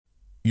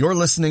You're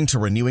listening to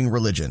Renewing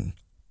Religion,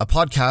 a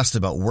podcast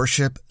about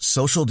worship,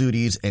 social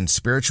duties, and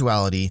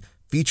spirituality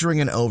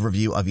featuring an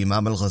overview of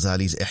Imam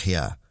Al-Ghazali's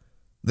Ihya.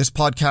 This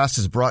podcast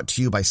is brought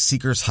to you by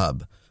Seekers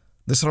Hub.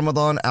 This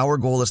Ramadan, our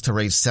goal is to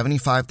raise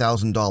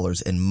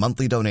 $75,000 in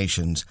monthly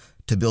donations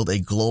to build a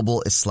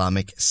global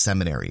Islamic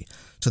seminary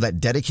so that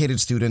dedicated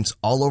students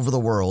all over the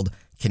world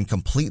can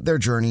complete their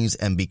journeys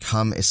and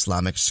become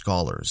Islamic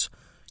scholars.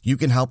 You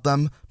can help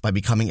them by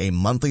becoming a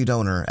monthly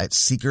donor at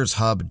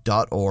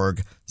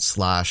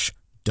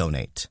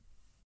seekershub.org/donate.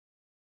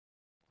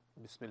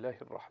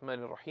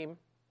 Bismillahirrahmanirrahim.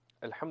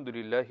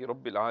 Alhamdulillahi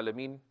Rabbil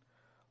Alameen.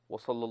 Wa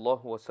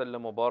sallallahu wa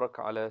sallam wa barak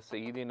ala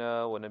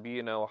Sayyidina wa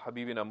Nabiyyina wa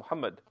Habibina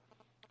Muhammad.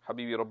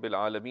 Habibi Rabbil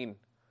Alameen.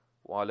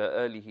 Wa ala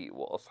alihi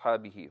wa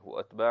ashabihi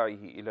wa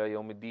atba'ihi ila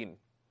yawmiddin.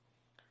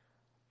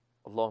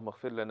 Allahumma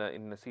aghfir lana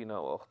in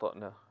nasina wa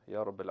akhta'na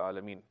ya Rabbil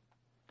Alameen.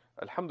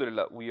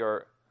 Alhamdulillah, we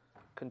are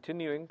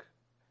continuing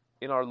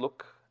in our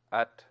look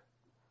at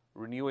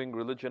renewing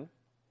religion,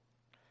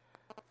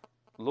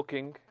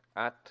 looking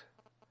at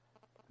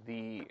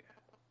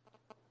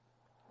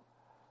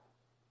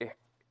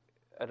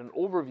an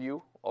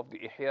overview of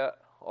the Ihya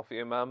of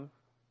Imam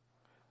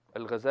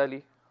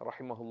Al-Ghazali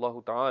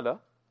rahimahullah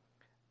ta'ala,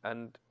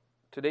 and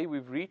today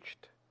we've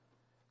reached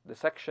the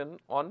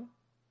section on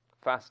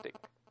fasting.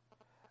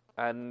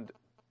 And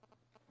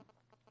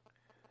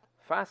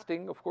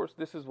fasting, of course,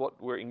 this is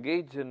what we're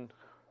engaged in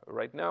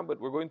right now, but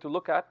we're going to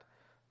look at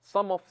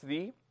some of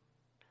the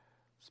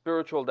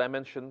spiritual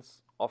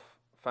dimensions of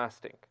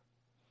fasting.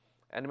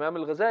 And Imam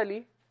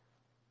Al-Ghazali,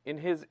 in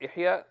his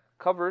Ihya,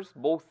 covers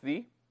both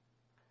the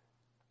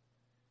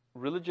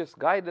religious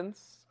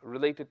guidance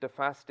related to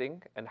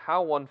fasting and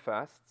how one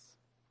fasts,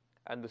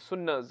 and the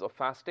sunnahs of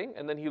fasting,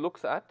 and then he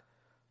looks at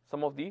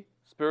some of the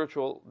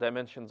spiritual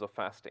dimensions of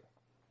fasting.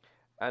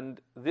 And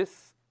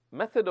this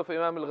method of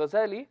Imam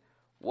Al-Ghazali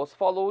was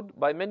followed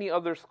by many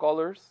other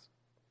scholars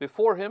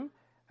before him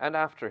and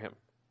after him,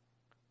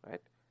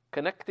 right?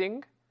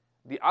 Connecting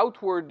the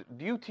outward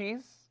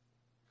duties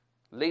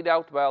laid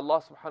out by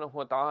Allah subhanahu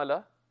wa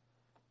ta'ala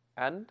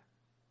and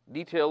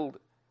detailed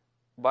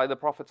by the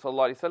Prophet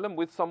sallallahu alaihi wasallam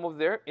with some of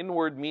their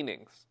inward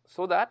meanings,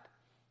 so that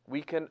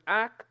we can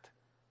act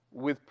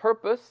with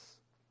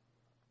purpose,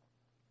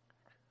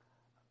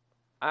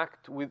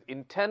 act with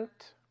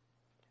intent,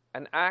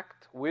 and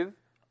act with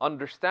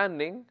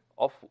understanding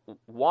of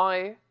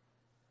why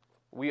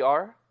we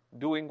are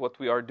doing what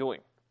we are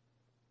doing.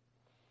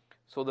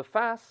 So the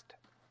fast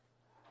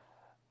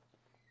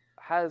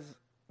has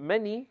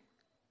many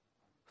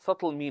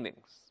subtle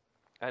meanings,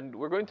 and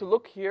we're going to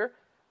look here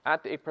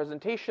at a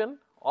presentation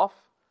of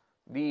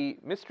the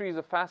mysteries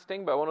of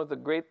fasting by one of the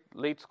great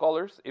late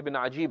scholars, Ibn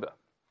Ajiba,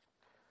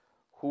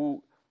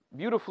 who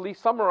beautifully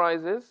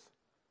summarizes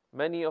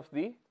many of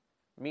the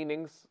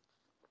meanings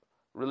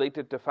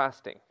related to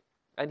fasting.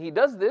 And he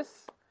does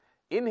this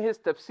in his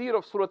tafsir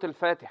of Surah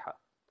Al-Fatiha.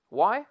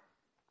 Why?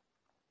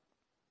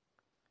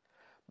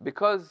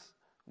 Because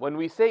when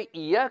we say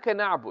Iyyaka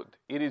na'bud,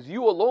 it is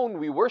you alone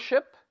we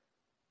worship,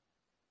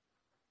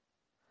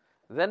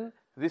 then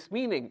this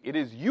meaning, it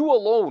is you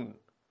alone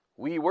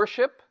we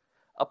worship,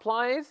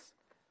 applies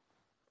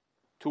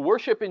to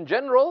worship in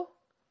general,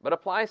 but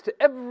applies to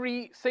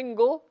every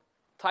single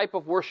type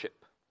of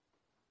worship.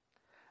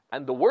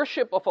 And the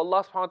worship of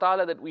Allah subhanahu wa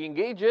ta'ala that we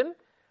engage in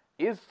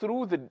is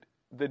through the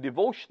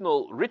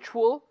devotional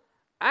ritual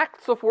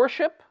acts of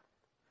worship,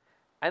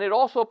 and it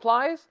also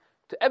applies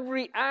to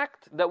every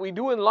act that we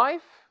do in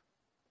life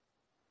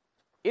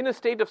in a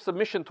state of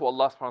submission to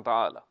Allah subhanahu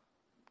wa ta'ala.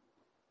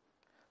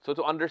 So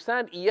to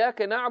understand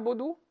Iyyaka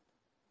na'budu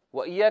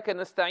wa Iyyaka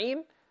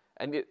nasta'in,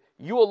 and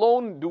you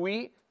alone do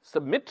we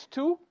submit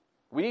to,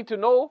 we need to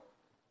know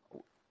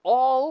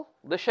all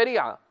the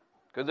Sharia,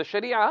 because the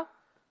Sharia,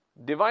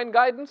 divine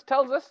guidance,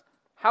 tells us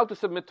how to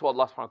submit to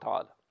Allah subhanahu wa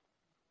ta'ala.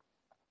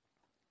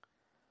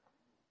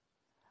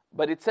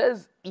 But it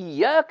says,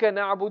 Iyyaka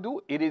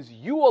na'budu, it is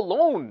you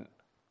alone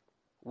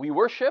we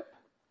worship,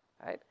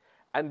 right?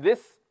 And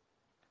this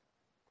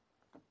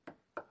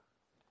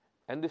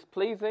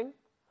placing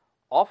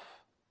of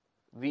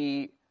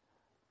the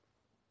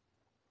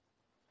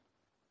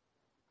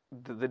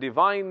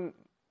divine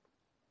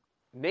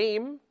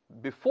name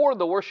before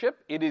the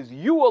worship, it is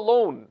you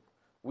alone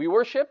we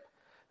worship.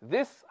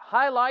 This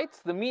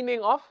highlights the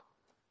meaning of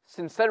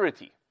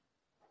sincerity,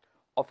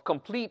 of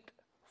complete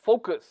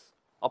focus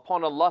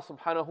upon Allah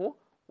subhanahu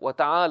wa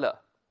ta'ala,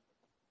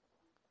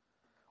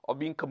 of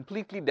being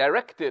completely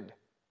directed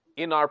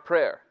in our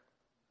prayer,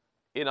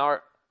 in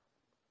our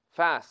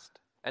fast,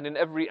 and in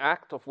every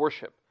act of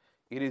worship.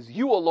 It is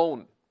you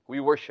alone we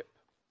worship.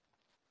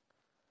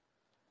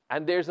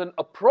 And there's an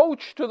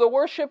approach to the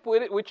worship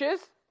with it, which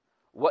is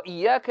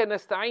وَإِيَّاكَ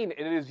نَسْتَعِينَ.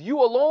 It is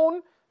you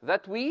alone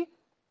that we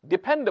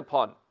depend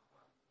upon.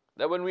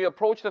 That when we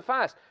approach the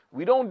fast,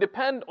 we don't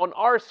depend on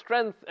our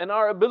strength and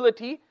our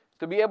ability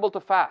to be able to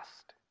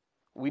fast.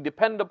 We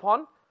depend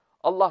upon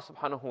Allah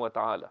subhanahu wa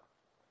ta'ala.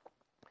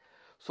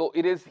 So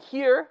it is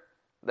here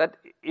that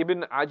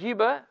Ibn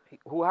Ajiba,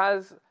 who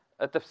has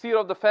a tafsir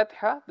of the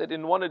Fatiha, that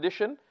in one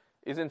edition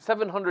is in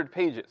 700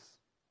 pages.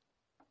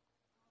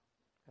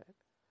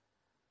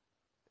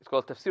 It's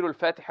called Tafsir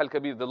Al-Fatiha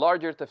Al-Kabir, the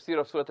larger tafsir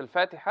of Surah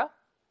Al-Fatiha.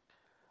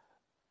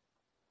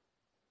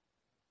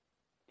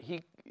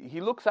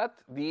 He looks at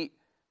the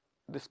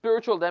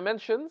spiritual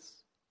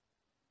dimensions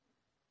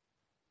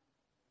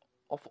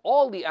of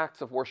all the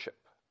acts of worship.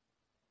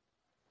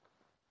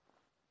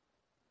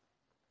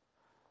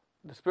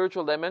 The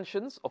spiritual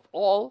dimensions of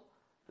all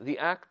the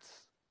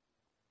acts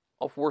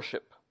of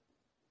worship.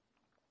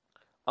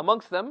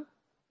 Amongst them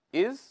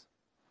is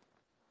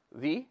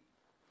the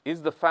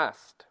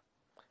fast.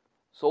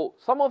 So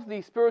some of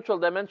the spiritual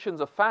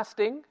dimensions of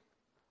fasting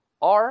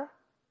are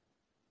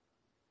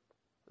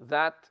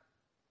that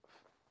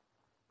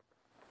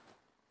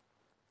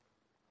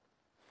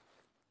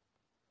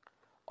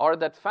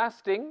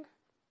fasting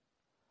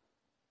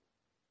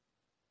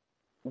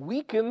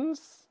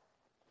weakens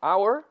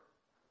our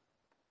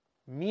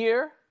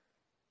mere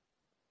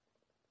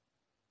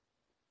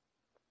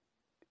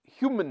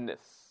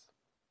humanness,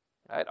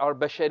 right? Our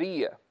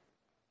bashariya,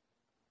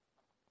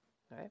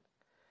 right?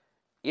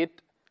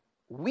 It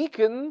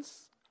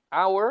weakens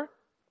our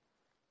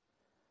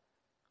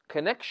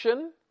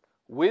connection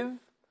with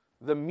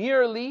the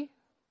merely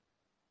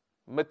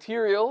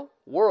material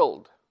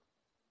world,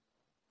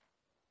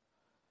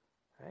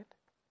 right?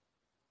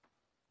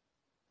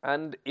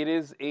 And it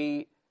is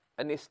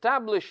an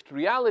established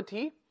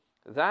reality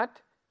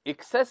that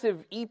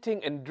excessive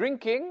eating and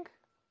drinking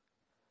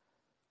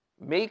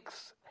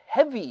makes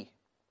heavy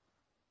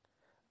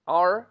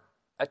our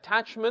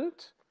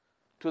attachment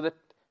to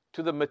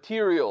the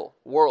material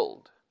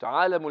world, to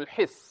alamul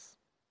hiss.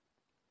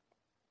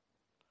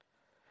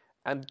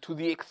 And to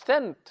the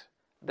extent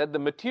that the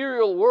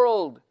material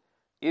world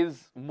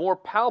is more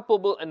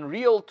palpable and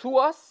real to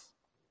us,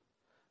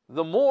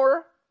 the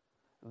more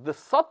the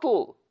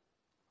subtle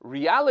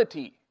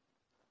reality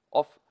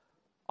of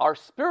our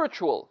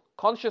spiritual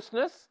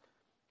consciousness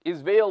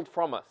is veiled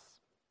from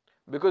us.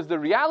 Because the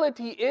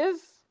reality is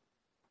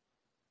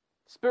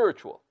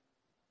spiritual.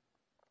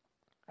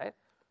 Right?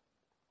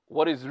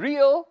 What is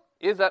real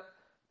is that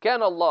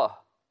كان الله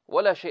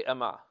ولا شيء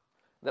معه,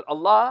 that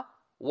Allah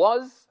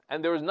was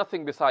and there is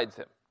nothing besides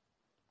Him.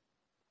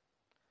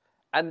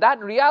 And that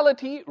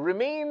reality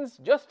remains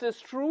just as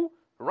true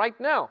right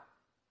now.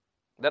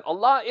 That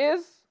Allah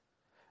is,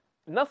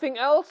 nothing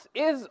else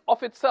is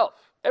of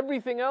itself.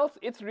 Everything else,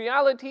 its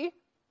reality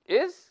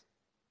is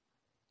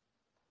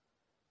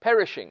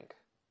perishing,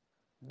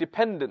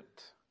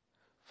 dependent,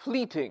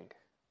 fleeting.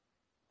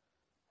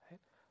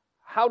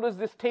 How does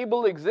this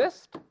table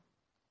exist?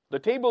 The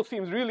table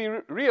seems really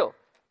real.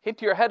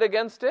 Hit your head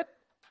against it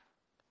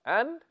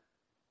and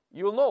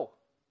you'll know.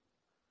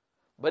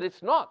 But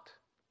it's not.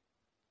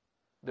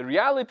 The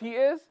reality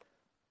is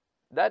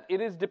that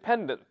it is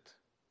dependent.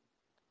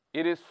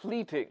 It is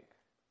fleeting.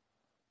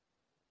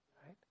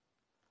 Right?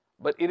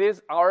 But it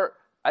is our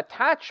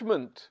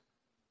attachment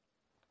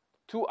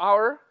to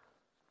our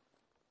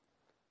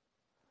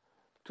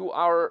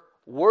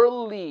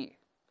worldly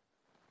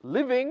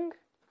living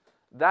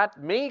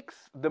that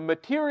makes the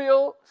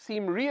material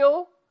seem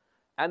real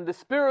and the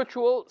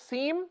spiritual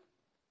seem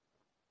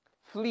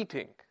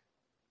fleeting.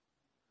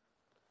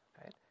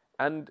 Right?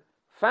 And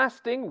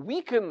fasting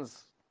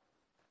weakens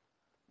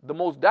the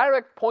most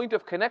direct point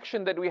of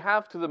connection that we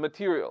have to the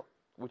material,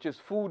 which is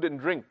food and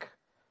drink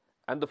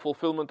and the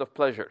fulfillment of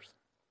pleasures.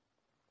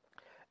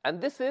 And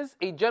this is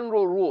a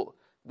general rule,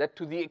 that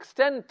to the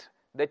extent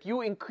that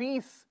you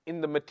increase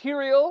in the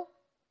material,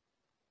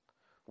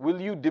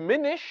 will you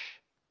diminish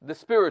the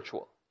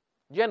spiritual,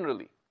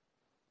 generally.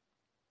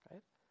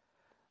 Right?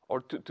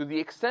 Or to the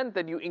extent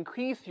that you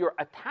increase your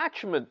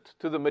attachment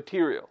to the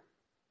material,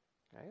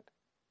 right?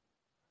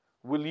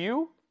 Will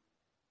you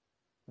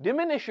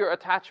diminish your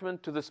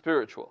attachment to the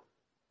spiritual?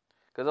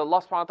 Because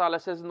Allah subhanahu wa ta'ala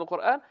says in the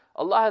Quran,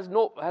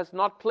 Allah has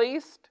not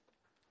placed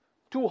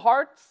two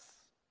hearts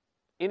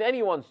in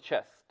anyone's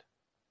chest.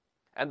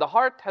 And the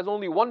heart has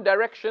only one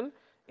direction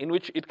in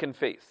which it can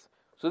face.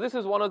 So this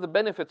is one of the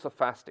benefits of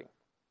fasting.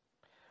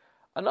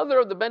 Another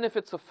of the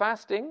benefits of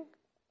fasting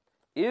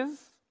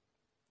is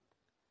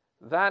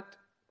that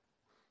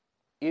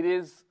it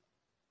is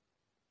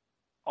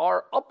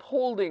our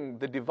upholding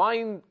the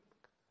divine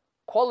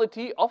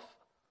quality of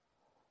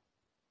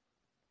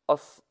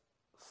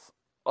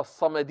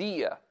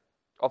as-samadiyya,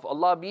 of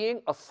Allah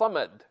being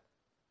as-samad,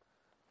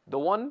 the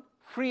one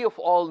free of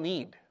all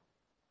need.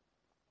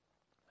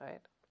 Right?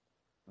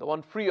 The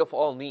one free of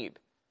all need.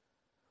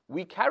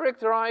 We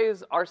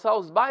characterize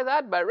ourselves by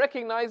that, by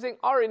recognizing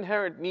our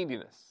inherent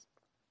neediness.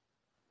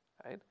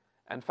 Right?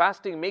 And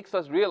fasting makes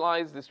us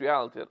realize this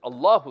reality, that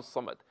Allahus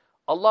Samad,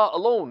 Allah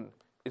alone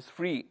is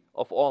free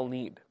of all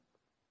need.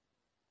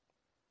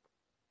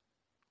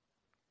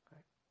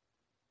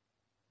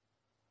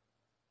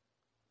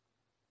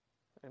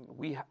 And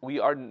we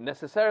are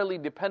necessarily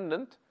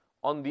dependent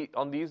on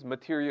these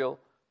material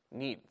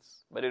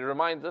needs. But it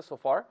reminds us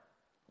of our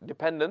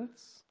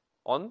dependence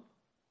on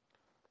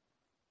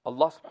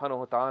Allah subhanahu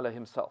wa ta'ala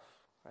Himself.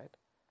 Right?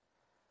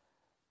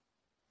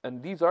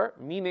 And these are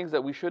meanings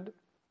that we should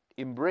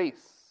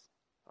embrace,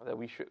 that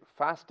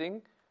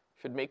fasting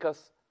should make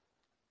us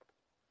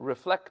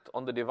reflect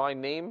on the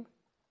divine name,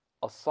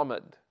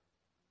 As-Samad,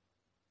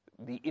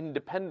 the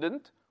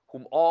independent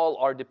whom all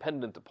are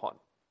dependent upon.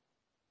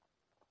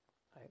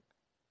 Right?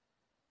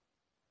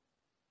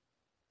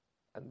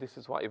 And this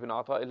is why Ibn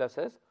Ata'illah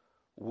says,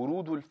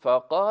 Wurudul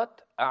faqat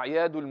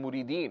a'yadul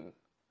muridin.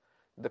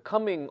 The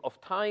coming of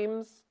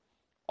times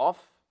of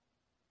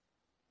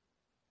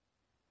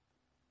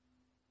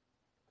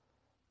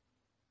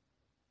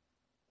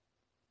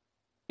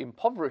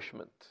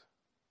impoverishment,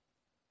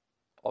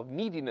 of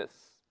neediness,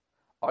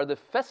 are the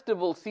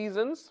festival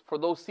seasons for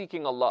those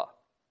seeking Allah.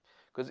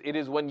 Because it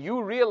is when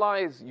you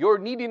realize your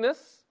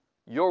neediness,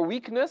 your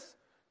weakness,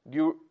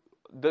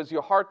 does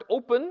your heart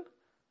open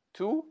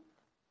to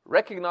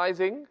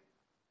recognizing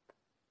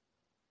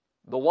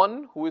the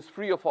one who is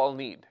free of all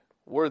need,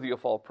 worthy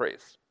of all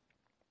praise.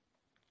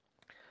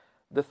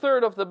 The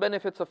third of the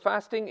benefits of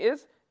fasting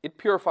is it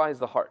purifies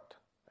the heart.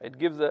 It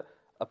gives a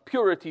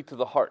purity to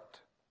the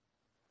heart.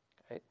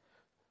 Right?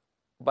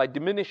 By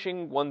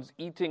diminishing one's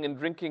eating and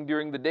drinking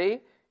during the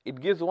day, it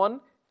gives one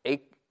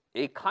a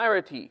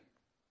clarity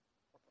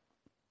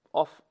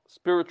of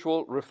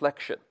spiritual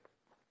reflection.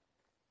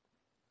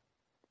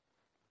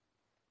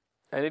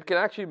 And it can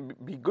actually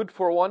be good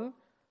for one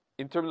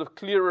in terms of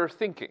clearer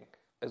thinking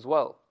as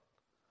well.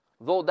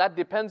 Though that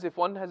depends if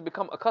one has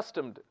become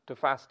accustomed to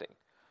fasting.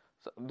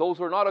 So those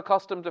who are not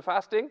accustomed to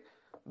fasting,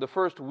 the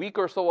first week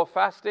or so of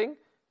fasting,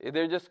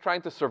 they're just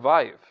trying to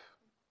survive.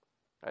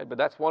 Right? But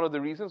that's one of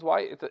the reasons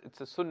why it's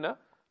a sunnah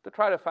to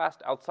try to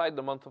fast outside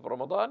the month of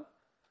Ramadan,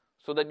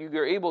 so that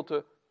you're able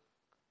to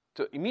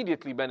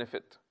immediately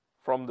benefit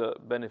from the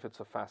benefits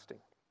of fasting.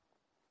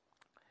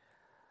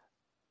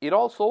 It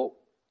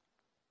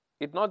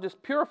not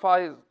just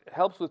purifies,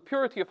 helps with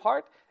purity of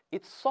heart,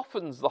 it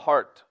softens the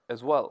heart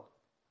as well.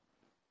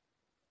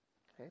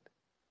 Right?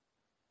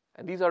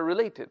 And these are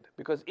related,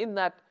 because in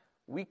that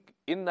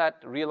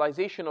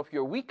realization of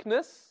your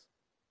weakness,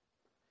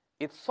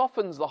 it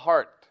softens the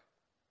heart.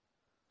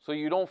 So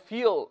you don't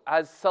feel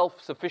as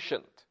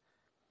self-sufficient,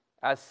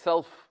 as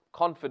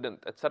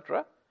self-confident,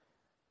 etc.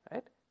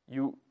 Right?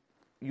 You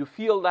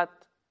feel that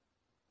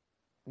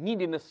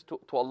neediness to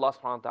Allah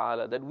subhanahu wa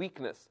ta'ala, that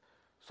weakness.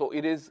 So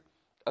it is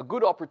a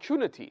good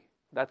opportunity,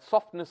 that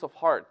softness of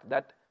heart,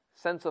 that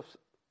sense of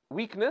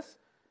weakness,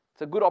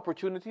 it's a good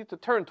opportunity to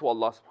turn to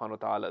Allah subhanahu wa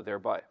ta'ala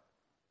thereby.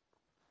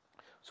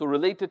 So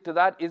related to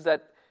that is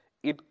that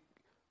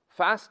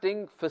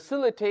fasting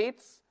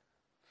facilitates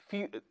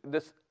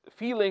this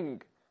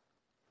feeling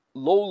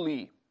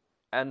lowly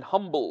and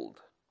humbled,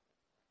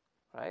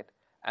 right?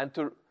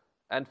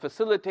 And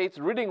facilitates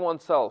ridding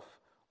oneself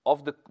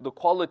of the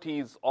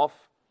qualities of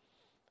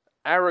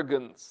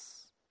arrogance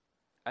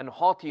and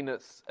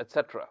haughtiness,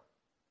 etc.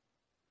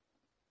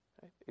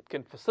 Right? It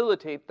can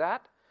facilitate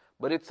that,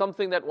 but it's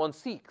something that one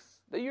seeks.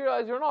 That you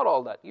realize you're not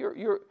all that.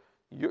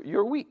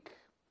 You're weak.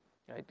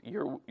 Right?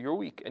 You're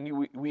weak,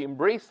 and we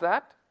embrace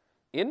that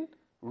in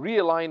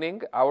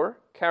realigning our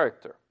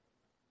character.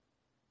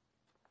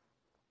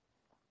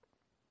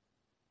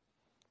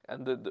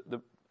 And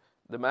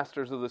the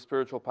masters of the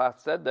spiritual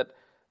path said that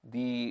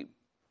the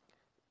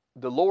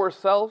lower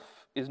self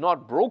is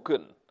not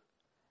broken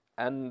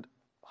and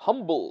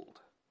humbled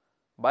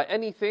by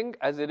anything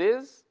as it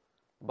is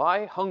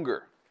by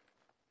hunger.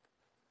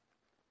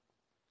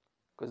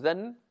 Because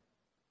then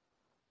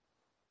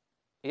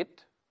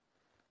it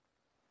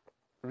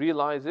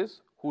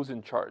realizes who's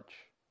in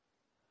charge.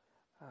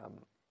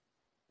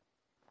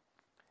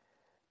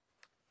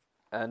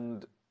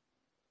 And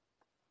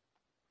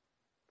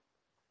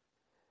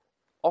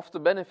of the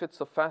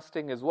benefits of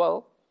fasting as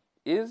well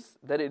is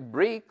that it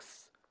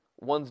breaks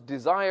one's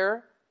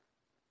desire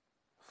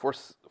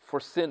for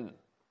sin,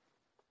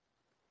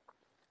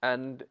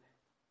 and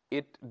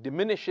it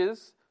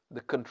diminishes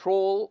the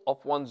control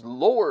of one's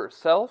lower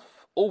self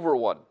over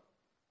one,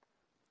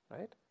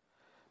 right?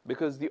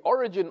 Because the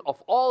origin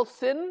of all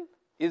sin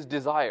is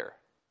desire.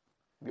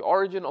 The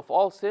origin of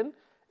all sin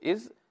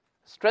is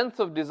strength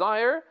of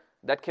desire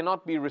that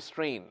cannot be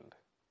restrained.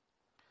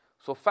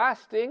 So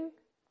fasting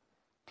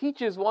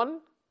teaches one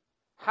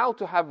how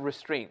to have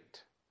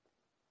restraint.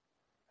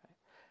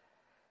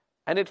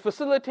 And it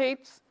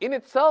facilitates in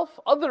itself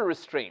other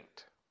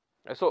restraint.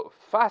 So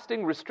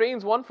fasting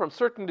restrains one from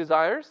certain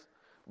desires,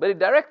 but it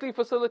directly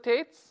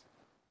facilitates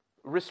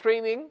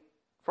restraining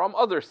from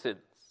other sins.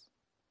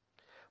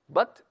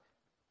 But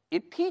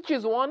it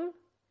teaches one,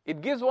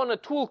 it gives one a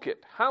toolkit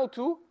how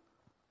to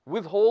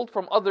withhold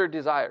from other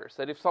desires.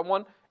 That if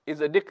someone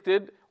is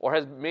addicted or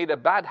has made a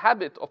bad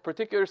habit of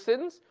particular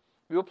sins,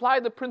 you apply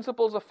the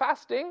principles of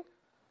fasting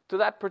to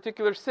that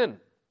particular sin.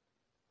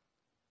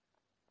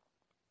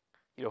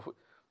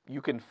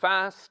 You can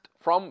fast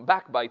from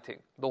backbiting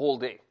the whole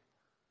day.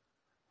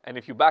 And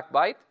if you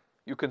backbite,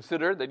 you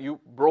consider that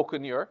you've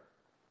broken your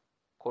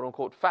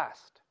quote-unquote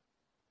fast.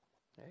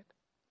 Right?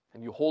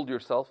 And you hold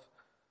yourself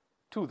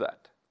to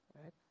that.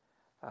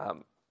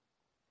 Right?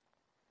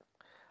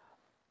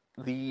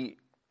 The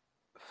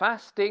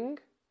fasting,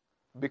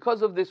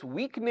 because of this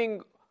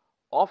weakening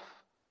of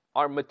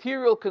our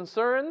material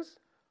concerns,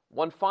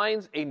 one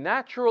finds a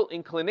natural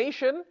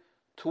inclination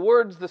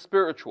towards the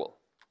spiritual,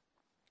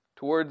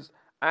 towards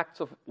acts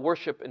of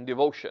worship and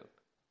devotion.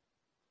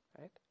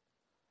 Right?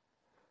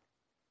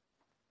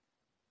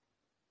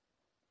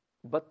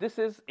 But this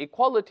is a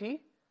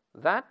quality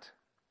that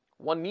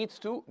one needs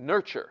to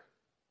nurture.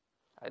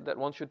 Right? That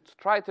one should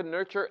try to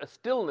nurture a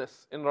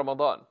stillness in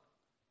Ramadan.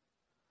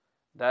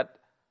 That,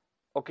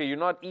 okay, you're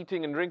not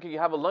eating and drinking, you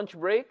have a lunch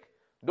break.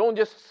 Don't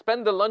just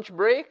spend the lunch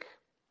break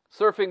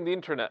surfing the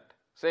internet,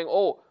 saying,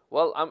 "Oh,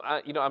 well,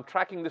 I'm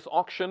tracking this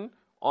auction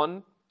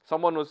on."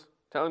 Someone was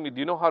telling me, "Do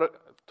you know how to?"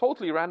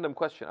 Totally random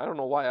question. I don't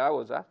know why I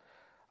was asked.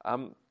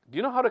 Do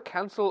you know how to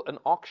cancel an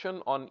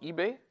auction on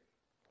eBay?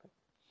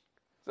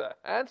 So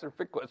answer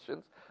fiqh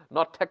questions,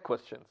 not tech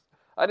questions.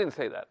 I didn't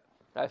say that.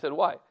 I said,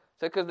 why? I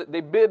said, because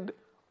they bid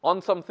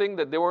on something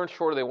that they weren't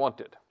sure they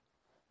wanted.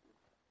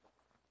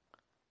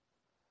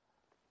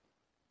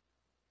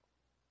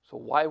 So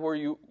why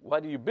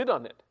do you bid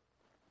on it?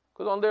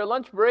 Because on their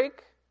lunch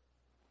break,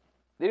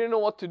 they didn't know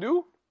what to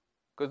do,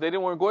 because they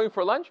weren't going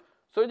for lunch,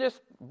 so just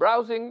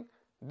browsing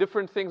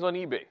different things on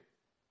eBay.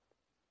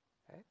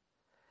 Okay?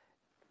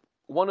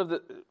 One of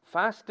the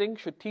fasting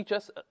should teach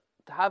us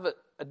to have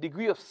a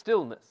degree of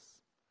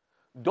stillness.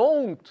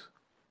 Don't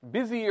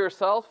busy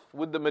yourself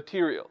with the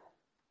material.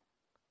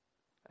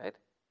 Right?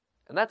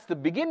 And that's the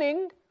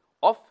beginning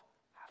of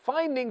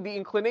finding the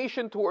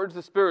inclination towards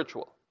the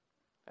spiritual.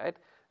 Right?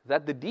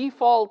 That the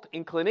default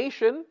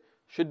inclination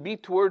should be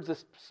towards the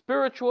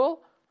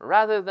spiritual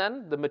rather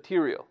than the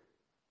material.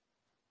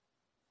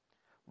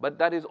 But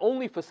that is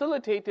only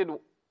facilitated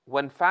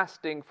when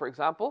fasting, for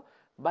example,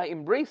 by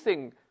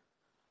embracing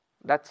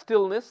that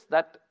stillness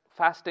that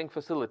fasting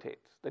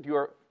facilitates. That you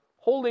are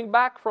holding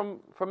back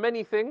from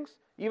many things,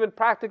 even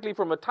practically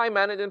from a time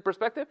management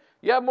perspective,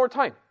 you have more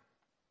time.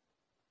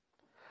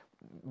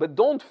 But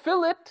don't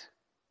fill it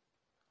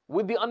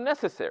with the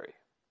unnecessary.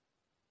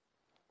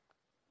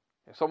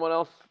 If someone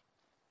else,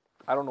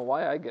 I don't know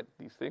why I get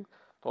these things,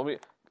 told me,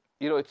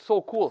 it's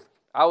so cool.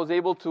 I was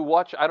able to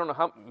watch, I don't know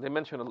how, they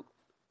mentioned a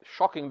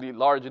shockingly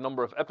large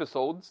number of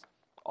episodes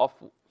of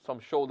some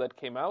show that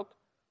came out.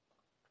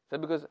 Said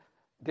because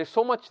there's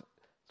so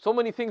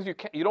many things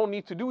you don't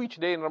need to do each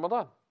day in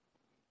Ramadan.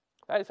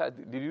 I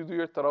said, did you do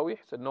your Taraweeh? I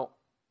said, no.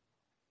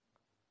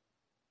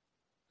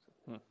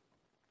 I said,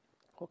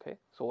 Okay,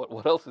 so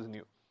what else is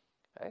new?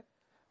 Right?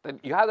 Then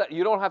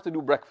you don't have to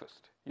do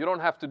breakfast. You don't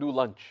have to do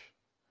lunch.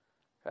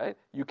 Right?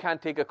 You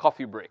can't take a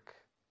coffee break.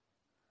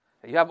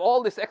 You have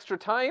all this extra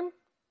time.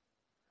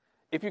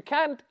 If you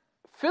can't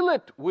fill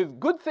it with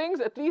good things,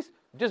 at least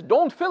just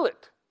don't fill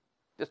it.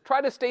 Just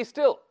try to stay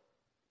still.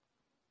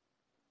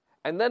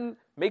 And then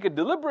make a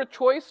deliberate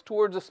choice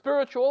towards the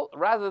spiritual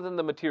rather than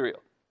the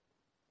material.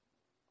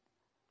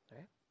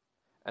 Okay?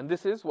 And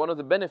this is one of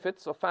the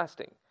benefits of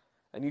fasting.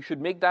 And you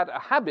should make that a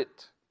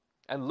habit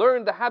and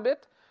learn the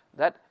habit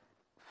that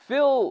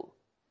fill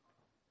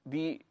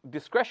the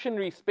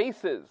discretionary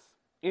spaces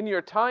in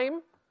your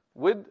time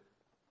with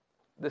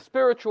the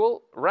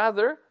spiritual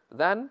rather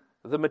than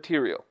the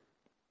material.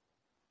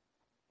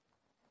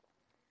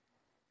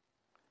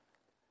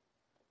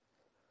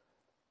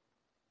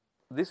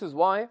 This is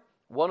why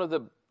one of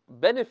the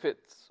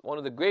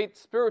great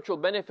spiritual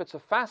benefits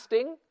of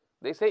fasting,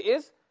 they say,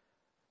 is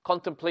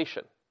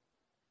contemplation.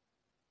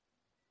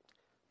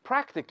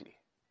 Practically.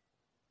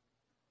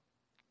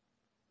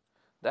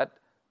 That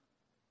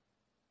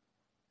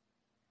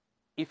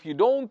if you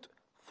don't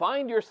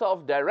find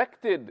yourself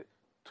directed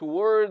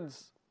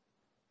towards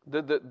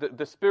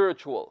the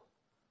spiritual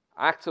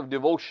acts of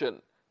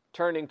devotion,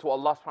 turning to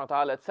Allah subhanahu wa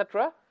ta'ala,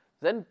 etc.,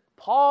 then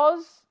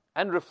pause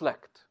and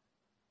reflect.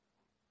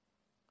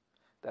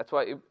 That's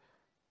why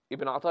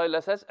Ibn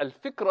Ata'illah says,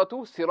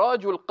 الفكرة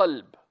سراج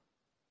القلب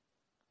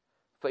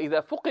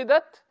فإذا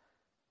فقدت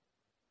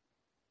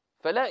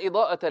فلا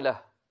إضاءة له.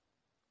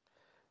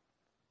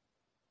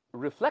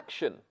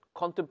 Reflection,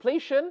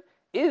 contemplation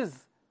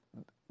is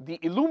the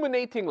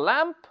illuminating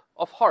lamp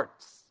of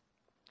hearts.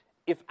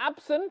 If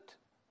absent,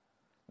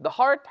 the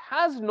heart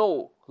has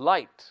no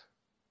light.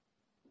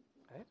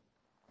 Right?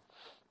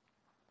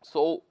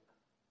 So,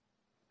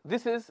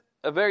 this is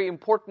a very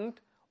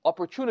important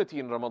opportunity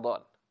in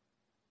Ramadan.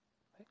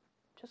 Right?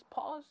 Just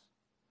pause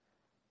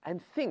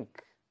and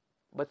think.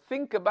 But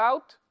think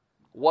about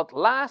what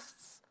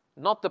lasts,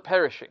 not the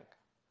perishing.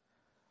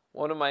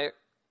 One of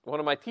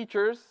my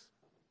teachers,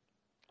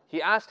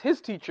 he asked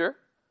his teacher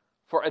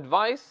for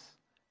advice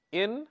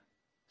in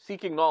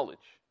seeking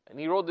knowledge. And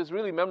he wrote this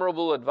really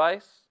memorable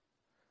advice.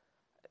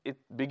 It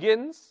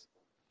begins,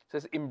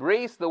 says,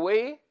 embrace the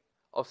way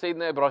of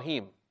Sayyidina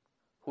Ibrahim,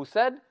 who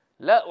said,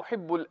 لا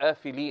أحب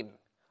الآفلين.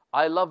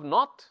 I love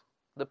not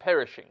the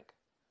perishing.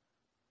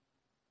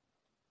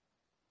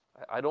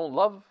 I don't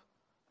love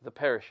the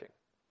perishing.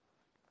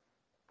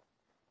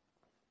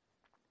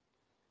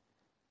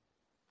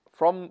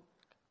 From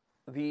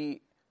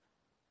the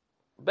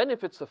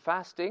benefits of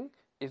fasting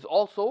is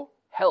also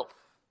health.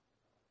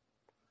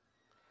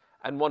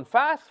 And one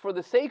fasts for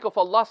the sake of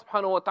Allah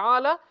subhanahu wa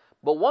ta'ala,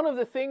 but one of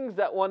the things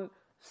that one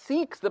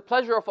seeks the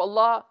pleasure of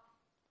Allah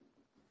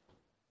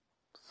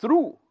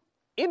through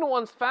in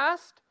one's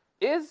fast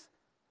is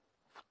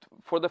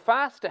for the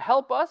fast to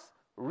help us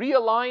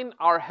realign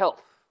our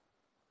health.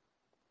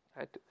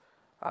 Right?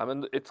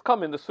 And it's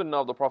come in the Sunnah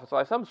of the Prophet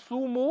ﷺ,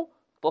 Sumu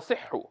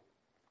tasihhu.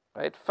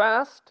 Right?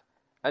 Fast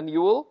and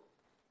you will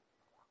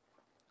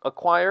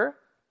acquire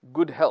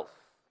good health.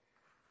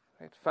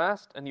 Right?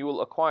 Fast and you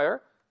will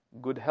acquire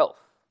good health.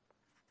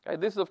 Right?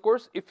 This is, of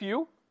course, if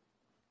you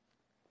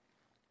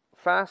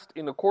fast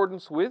in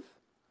accordance with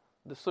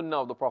the Sunnah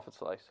of the Prophet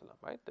ﷺ,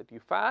 right? That you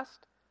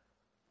fast,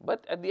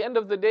 but at the end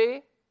of the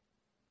day,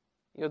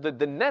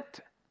 the net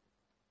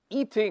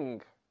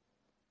eating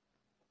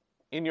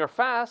in your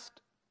fast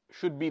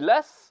should be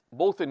less,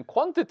 both in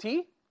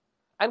quantity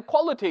and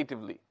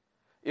qualitatively.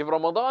 If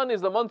Ramadan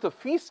is the month of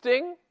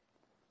feasting,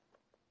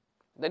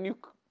 then you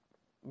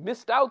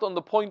missed out on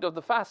the point of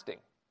the fasting.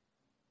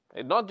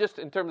 And not just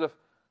in terms of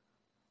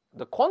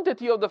the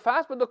quantity of the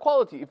fast, but the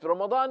quality. If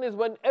Ramadan is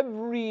when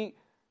every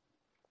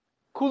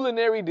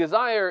culinary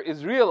desire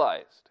is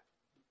realized,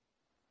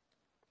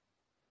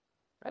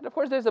 right? Of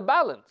course, there's a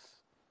balance,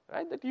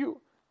 right? That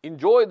you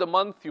enjoy the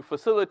month, you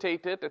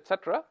facilitate it,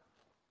 etc.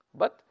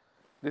 But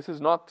this is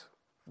not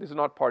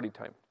party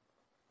time.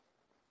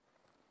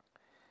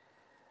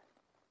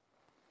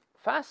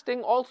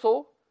 Fasting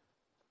also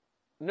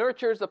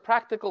nurtures a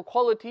practical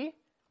quality,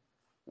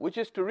 which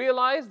is to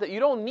realize that you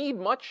don't need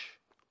much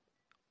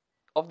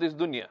of this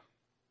dunya.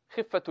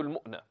 Khiffatul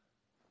mu'na.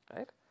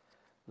 Right?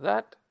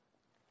 That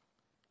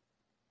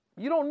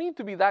you don't need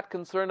to be that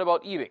concerned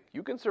about eating.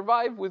 You can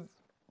survive with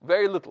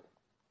very little.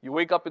 You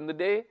wake up in the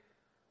day,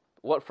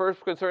 what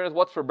first concern is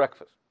what's for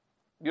breakfast.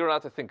 You don't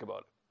have to think about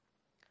it.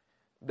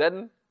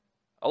 Then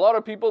a lot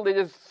of people, they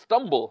just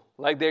stumble.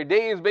 Like their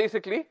day is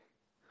basically,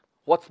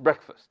 what's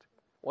breakfast?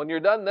 When you're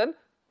done, then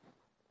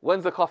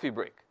when's the coffee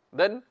break?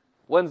 Then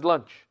when's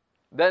lunch?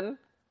 Then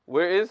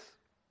where's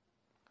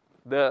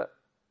the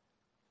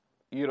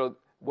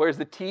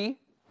tea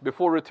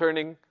before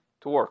returning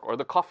to work, or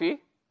the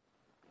coffee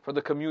for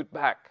the commute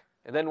back?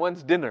 And then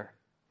when's dinner?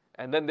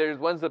 And then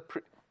when's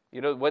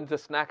the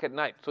snack at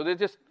night? So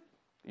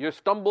you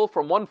stumble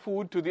from one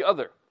food to the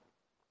other,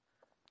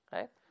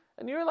 right?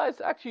 And you realize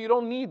actually you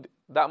don't need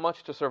that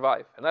much to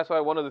survive. And that's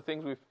why one of the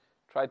things we've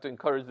tried to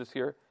encourage this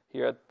here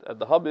at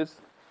the hub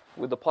is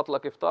with the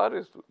potluck iftar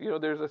is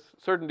there's a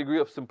certain degree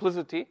of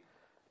simplicity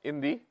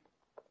in the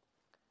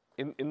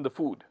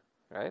food,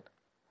 right?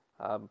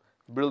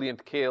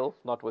 Brilliant kale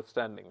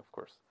notwithstanding, of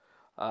course.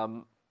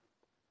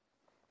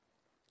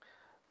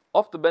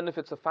 Of the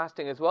benefits of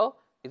fasting as well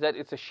is that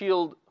it's a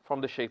shield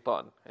from the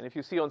shaitan. And if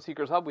you see on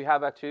Seeker's Hub, we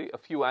have actually a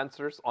few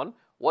answers on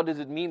what does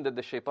it mean that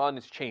the shaitan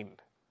is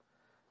chained.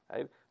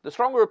 Right? The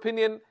stronger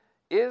opinion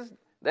is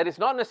that it's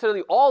not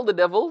necessarily all the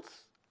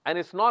devils, and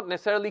it's not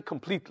necessarily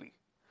completely.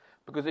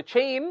 Because a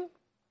chain,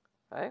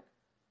 right,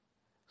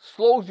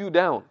 slows you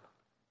down.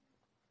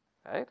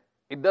 Right?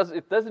 It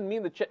doesn't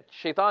mean the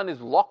shaitan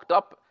is locked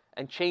up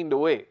and chained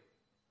away.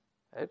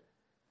 Right?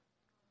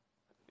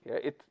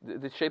 Yeah,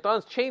 the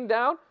shaitan's chained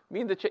down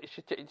means the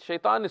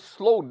shaitan is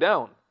slowed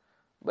down.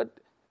 But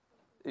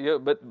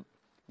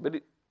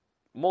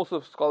most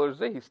of scholars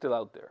say he's still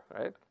out there,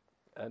 right?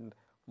 And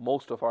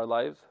most of our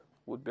lives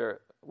would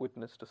bear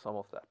witness to some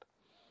of that.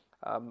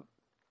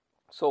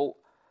 So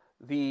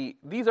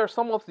these are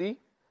some of the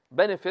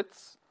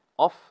benefits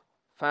of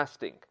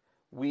fasting.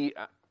 We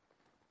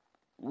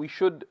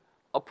should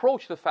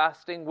approach the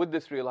fasting with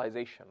this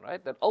realization,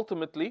 right? That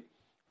ultimately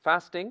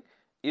fasting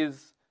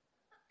is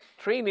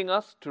training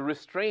us to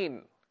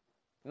restrain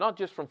not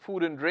just from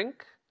food and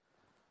drink,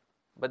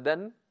 but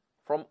then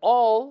from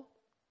all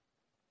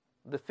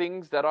the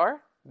things that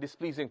are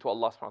displeasing to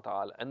Allah subhanahu wa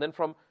ta'ala. And then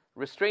from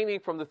restraining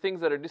from the things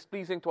that are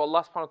displeasing to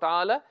Allah subhanahu wa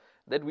ta'ala,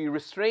 that we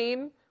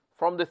restrain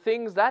from the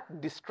things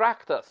that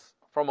distract us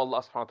from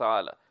Allah subhanahu wa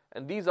ta'ala.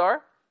 And these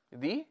are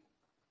the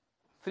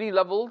 3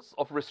 levels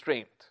of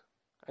restraint.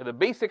 And the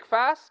basic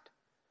fast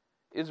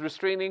is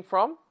restraining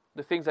from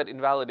the things that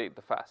invalidate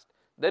the fast.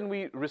 Then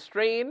we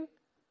restrain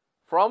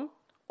from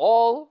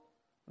all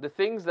the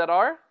things that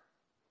are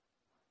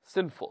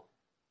sinful.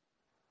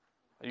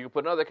 You can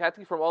put another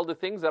category, from all the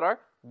things that are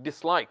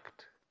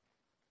disliked.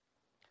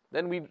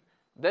 Then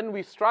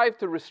we strive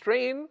to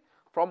restrain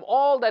from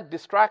all that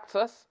distracts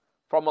us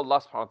from Allah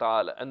subhanahu wa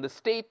ta'ala. And the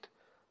state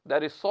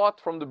that is sought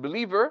from the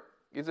believer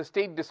is a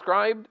state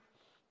described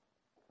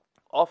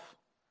of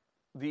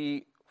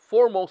the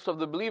foremost of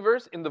the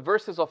believers in the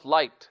verses of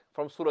light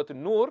from Surah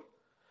An-Nur.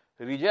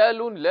 رِجَالٌ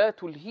لَا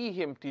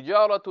تُلْهِيهِمْ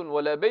تِجَارَةٌ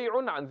وَلَا بَيْعٌ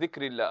عَنْ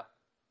ذِكْرِ اللَّهِ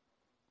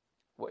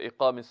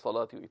وَإِقَامِ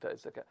الصَّلَاةِ وَإِيتَاءِ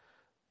الزَّكَاةِ.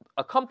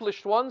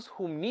 Accomplished ones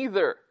whom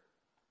neither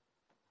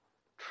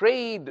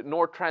trade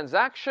nor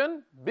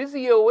transaction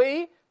busy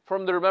away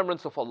from the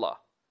remembrance of Allah.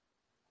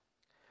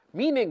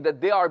 Meaning that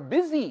they are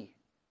busy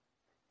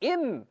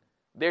in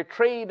their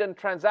trade and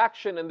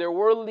transaction and their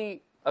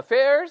worldly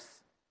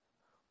affairs,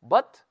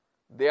 but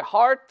their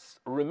hearts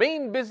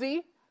remain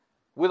busy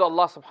with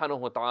Allah subhanahu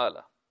wa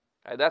ta'ala.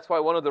 That's why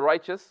one of the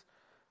righteous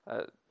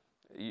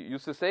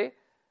used to say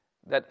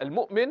that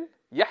al-mu'min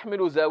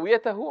يحمل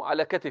زاويته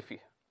على كتفه.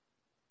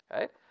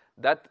 Right?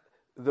 That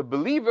the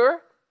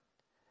believer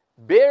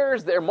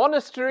bears their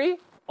monastery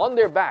on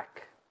their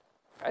back.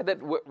 Right? That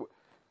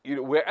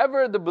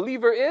wherever the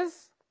believer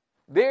is,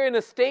 they're in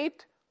a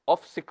state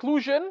of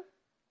seclusion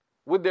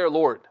with their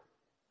Lord.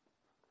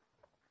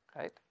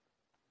 Right?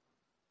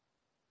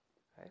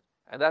 Right?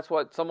 And that's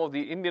what some of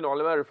the Indian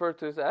ulama refer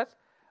to as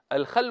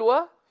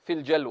al-khalwa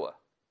fil jalwa.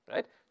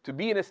 Right? To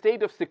be in a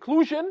state of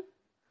seclusion,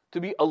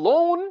 to be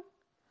alone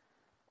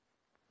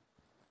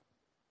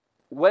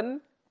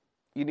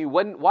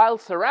while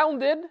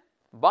surrounded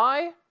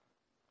by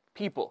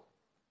people.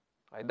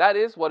 Right? That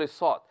is what is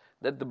sought.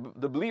 That the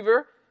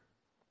believer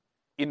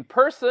in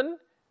person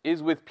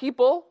is with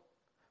people,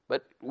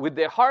 but with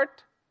their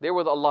heart, they're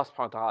with Allah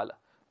subhanahu wa ta'ala.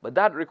 But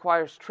that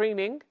requires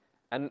training,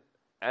 and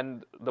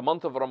the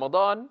month of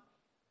Ramadan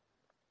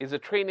is a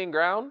training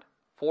ground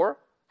for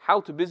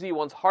how to busy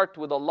one's heart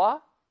with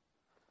Allah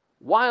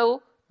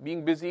while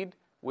being busied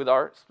with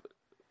our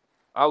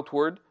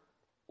outward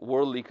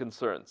worldly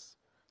concerns.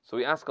 So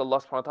we ask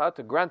Allah subhanahu wa ta'ala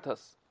to grant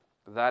us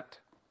that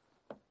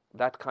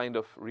kind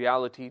of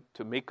reality,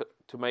 to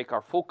make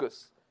our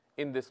focus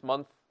in this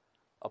month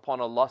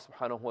upon Allah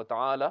subhanahu wa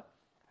ta'ala,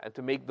 and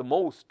to make the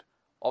most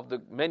of the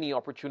many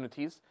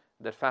opportunities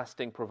that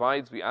fasting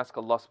provides. We ask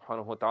Allah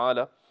subhanahu wa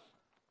ta'ala,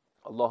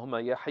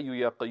 Allahumma ya hayyu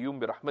ya qayyum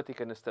bi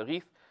rahmatika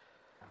nastaghith,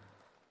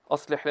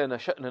 أصلح لنا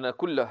شأننا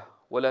كله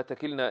ولا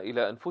تكلنا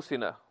إلى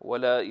أنفسنا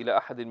ولا إلى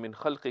أحد من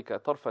خلقك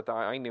طرفة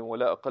عين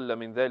ولا أقل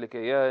من ذلك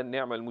يا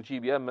نعم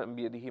المجيب يا من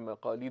بيده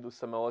مقاليد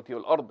السماوات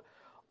والأرض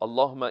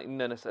اللهم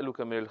إنا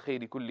نسألك من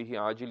الخير كله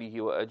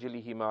عاجله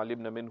وآجله ما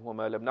علمنا منه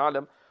وما لم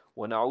نعلم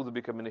ونعوذ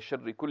بك من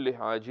الشر كله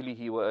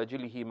عاجله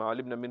وآجله ما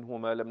علمنا منه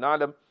وما لم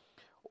نعلم.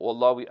 O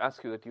Allah, we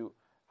ask you that you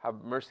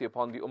have mercy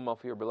upon the ummah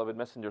of your beloved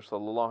Messenger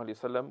sallallahu alaihi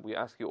wasallam. We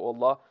ask you, O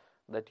Allah,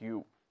 that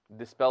you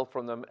dispel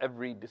from them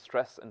every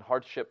distress and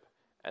hardship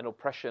and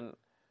oppression.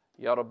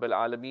 Ya Rabbil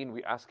Alameen,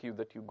 we ask you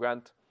that you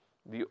grant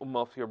the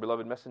ummah of your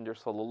beloved Messenger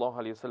sallallahu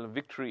alaihi wasallam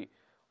victory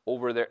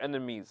over their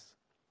enemies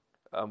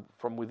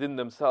from within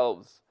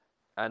themselves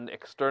and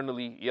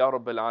externally. Ya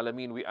Rabbil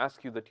Alameen, we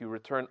ask you that you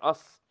return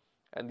us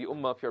and the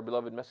ummah of your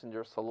beloved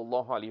Messenger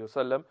sallallahu alaihi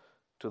wasallam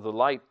to the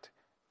light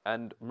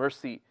and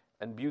mercy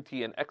and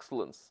beauty and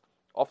excellence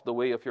of the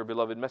way of your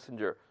beloved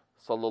Messenger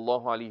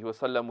sallallahu alaihi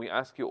wasallam. We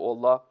ask you, O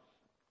Allah,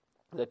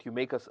 that you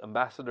make us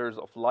ambassadors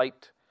of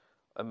light,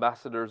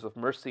 ambassadors of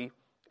mercy,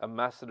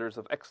 ambassadors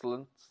of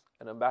excellence,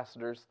 and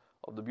ambassadors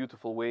of the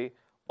beautiful way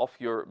of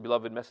your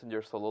beloved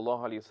Messenger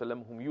sallallahu alaihi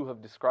wasallam, whom you have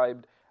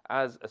described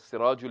as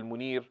as-sirajul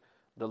munir,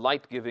 the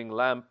light-giving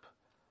lamp,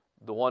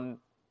 the one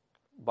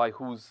by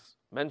whose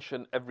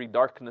mention every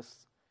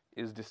darkness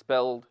is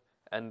dispelled,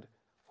 and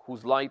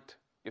whose light,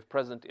 if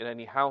present in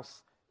any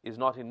house, is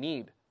not in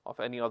need of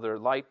any other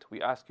light.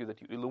 We ask you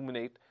that you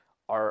illuminate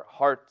our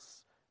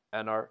hearts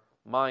and our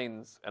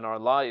minds and our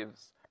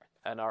lives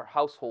and our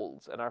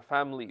households and our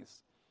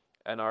families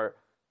and our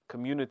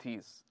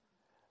communities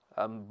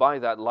by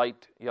that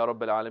light, Ya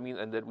Rabbil Alameen,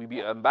 and that we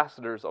be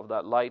ambassadors of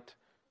that light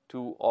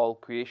to all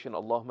creation.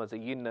 Allahumma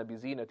zayyinna bi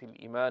zinatil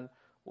iman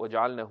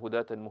waj'alna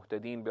hudatan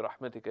muhtadin bi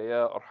rahmatika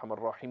ya arhamar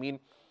rahimin.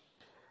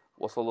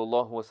 Wa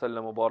sallallahu wa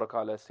sallam wa baraka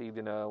ala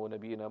sayyidina wa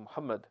nabiyyina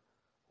Muhammad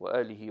wa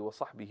alihi wa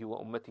sahbihi wa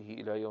ummatihi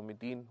ila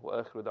yawmiddin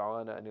wa akhiru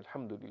da'wana anil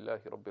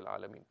hamdulillahi rabbil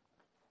alamin.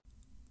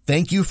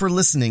 Thank you for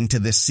listening to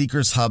this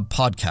Seekers Hub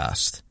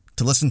podcast.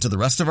 To listen to the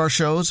rest of our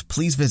shows,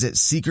 please visit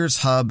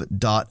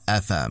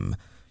seekershub.fm.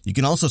 You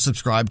can also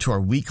subscribe to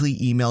our weekly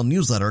email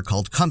newsletter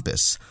called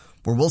Compass,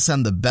 where we'll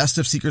send the best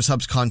of Seekers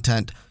Hub's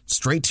content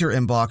straight to your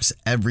inbox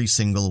every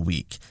single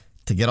week.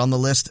 To get on the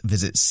list,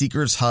 visit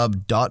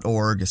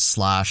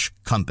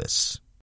seekershub.org/compass.